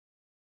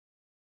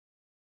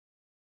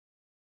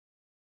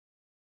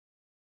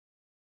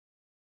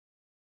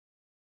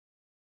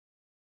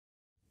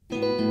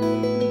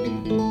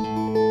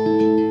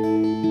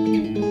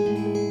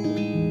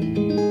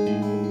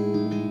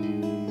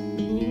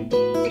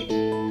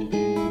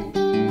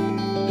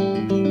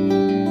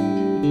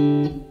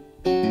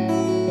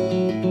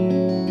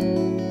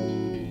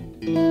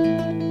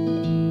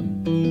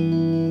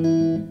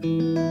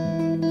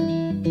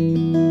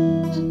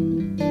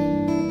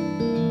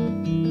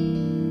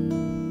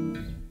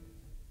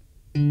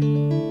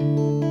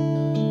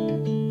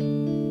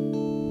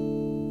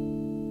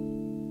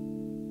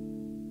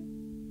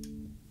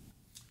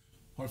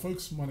Hi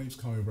folks, my name's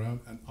Ciyo Brown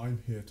and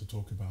I'm here to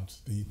talk about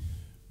the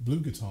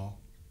BluGuitar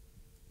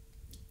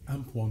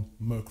Amp 1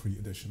 Mercury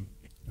edition.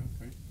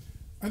 Okay.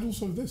 And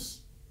also this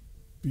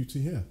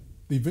beauty here,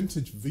 the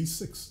vintage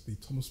V6, the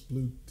Thomas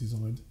Blue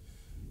designed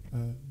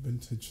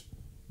vintage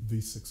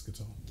V6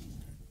 guitar.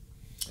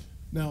 Okay.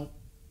 Now,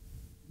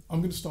 I'm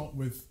going to start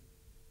with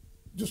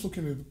just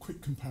looking at a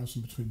quick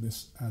comparison between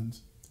this and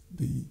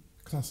the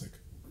classic.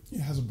 It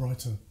has a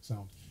brighter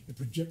sound. It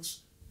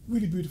projects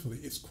really beautifully.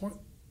 It's quite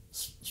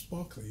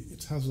sparkly.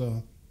 It has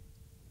a.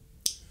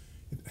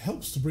 It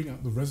helps to bring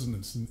out the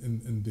resonance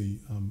in the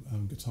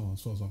guitar,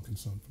 as far as I'm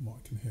concerned, from what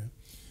I can hear,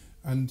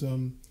 and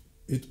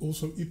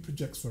it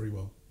projects very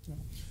well. Yeah.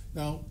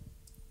 Now,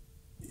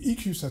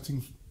 EQ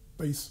settings,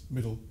 bass,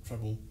 middle,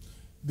 treble,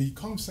 the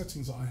kind of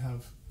settings that I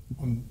have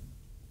on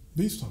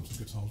these types of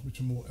guitars, which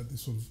are more at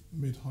this sort of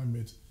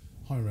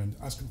higher end,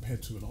 as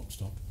compared to an op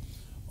stop,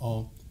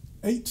 are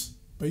 8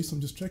 bass. I'm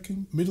just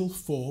checking, middle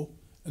 4,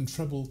 and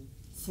treble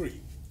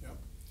 3.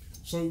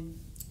 So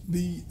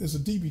there's a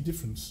dB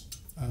difference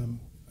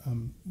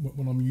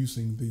when I'm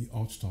using the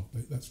arch top.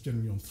 That's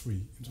generally on 3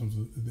 in terms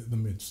of the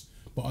mids,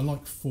 but I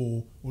like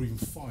 4 or even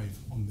 5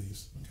 on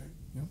these. Okay,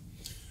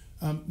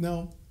 yeah.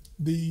 Now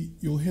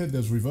you'll hear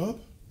there's reverb.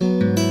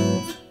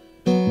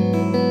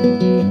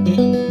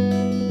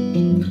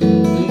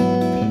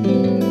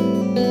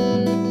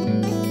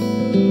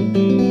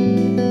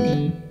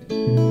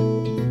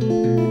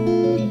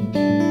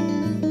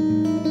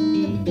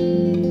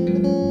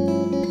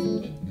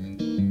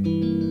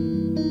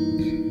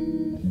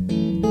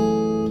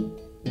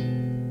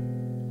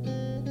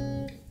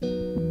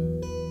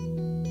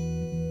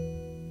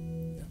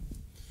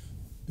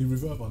 The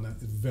reverb on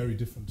that is very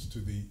different to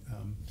the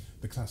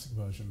classic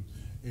version.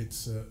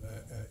 It's a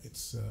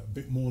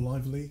bit more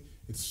lively,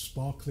 it's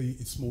sparkly,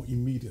 it's more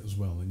immediate as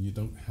well, and you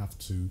don't have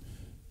to,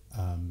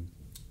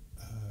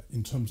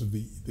 in terms of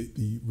the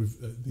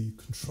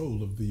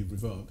control of the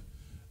reverb,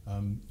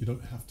 you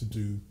don't have to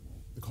do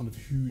the kind of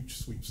huge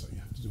sweeps that you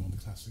have to do on the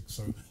classic.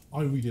 So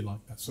I really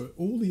like that. So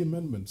all the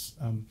amendments,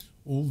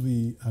 all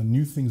the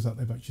new things that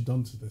they've actually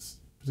done to this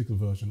particular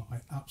version,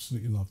 I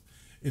absolutely love.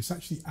 It's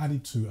actually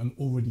added to an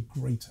already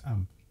great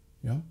amp,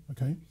 yeah,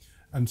 okay?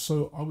 And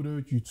so I would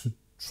urge you to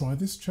try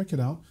this, check it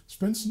out,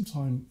 spend some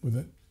time with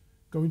it,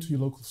 go into your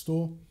local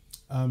store,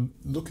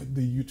 look at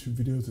the YouTube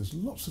videos. There's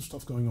lots of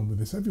stuff going on with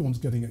this. Everyone's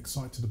getting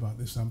excited about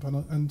this amp,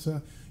 and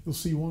you'll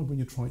see why when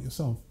you try it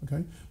yourself,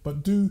 okay?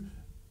 But do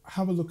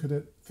have a look at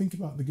it, think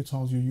about the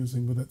guitars you're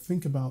using with it,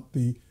 think about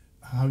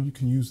how you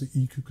can use the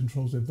EQ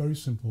controls. They're very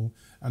simple,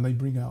 and they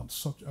bring out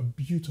such a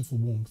beautiful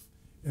warmth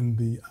in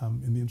the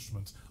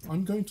instruments.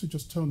 I'm going to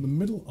just turn the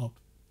middle up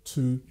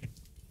to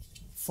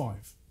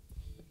 5.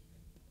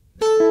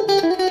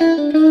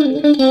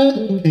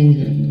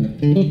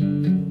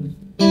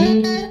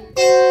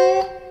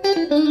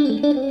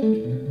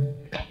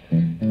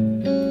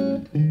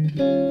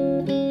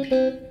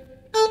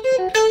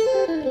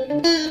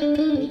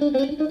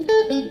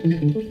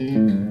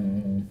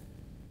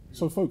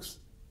 So folks,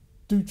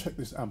 do check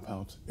this amp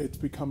out. It's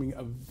becoming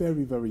a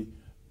very, very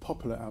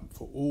popular amp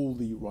for all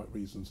the right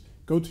reasons.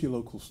 Go to your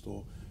local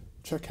store,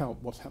 check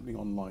out what's happening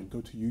online, go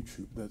to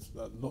YouTube. There's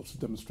lots of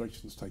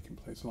demonstrations taking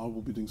place, and I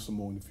will be doing some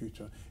more in the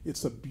future.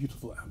 It's a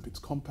beautiful amp. It's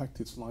compact,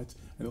 it's light,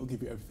 and it'll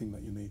give you everything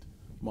that you need.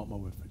 Mark my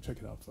word for it. Check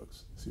it out,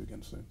 folks. See you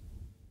again soon.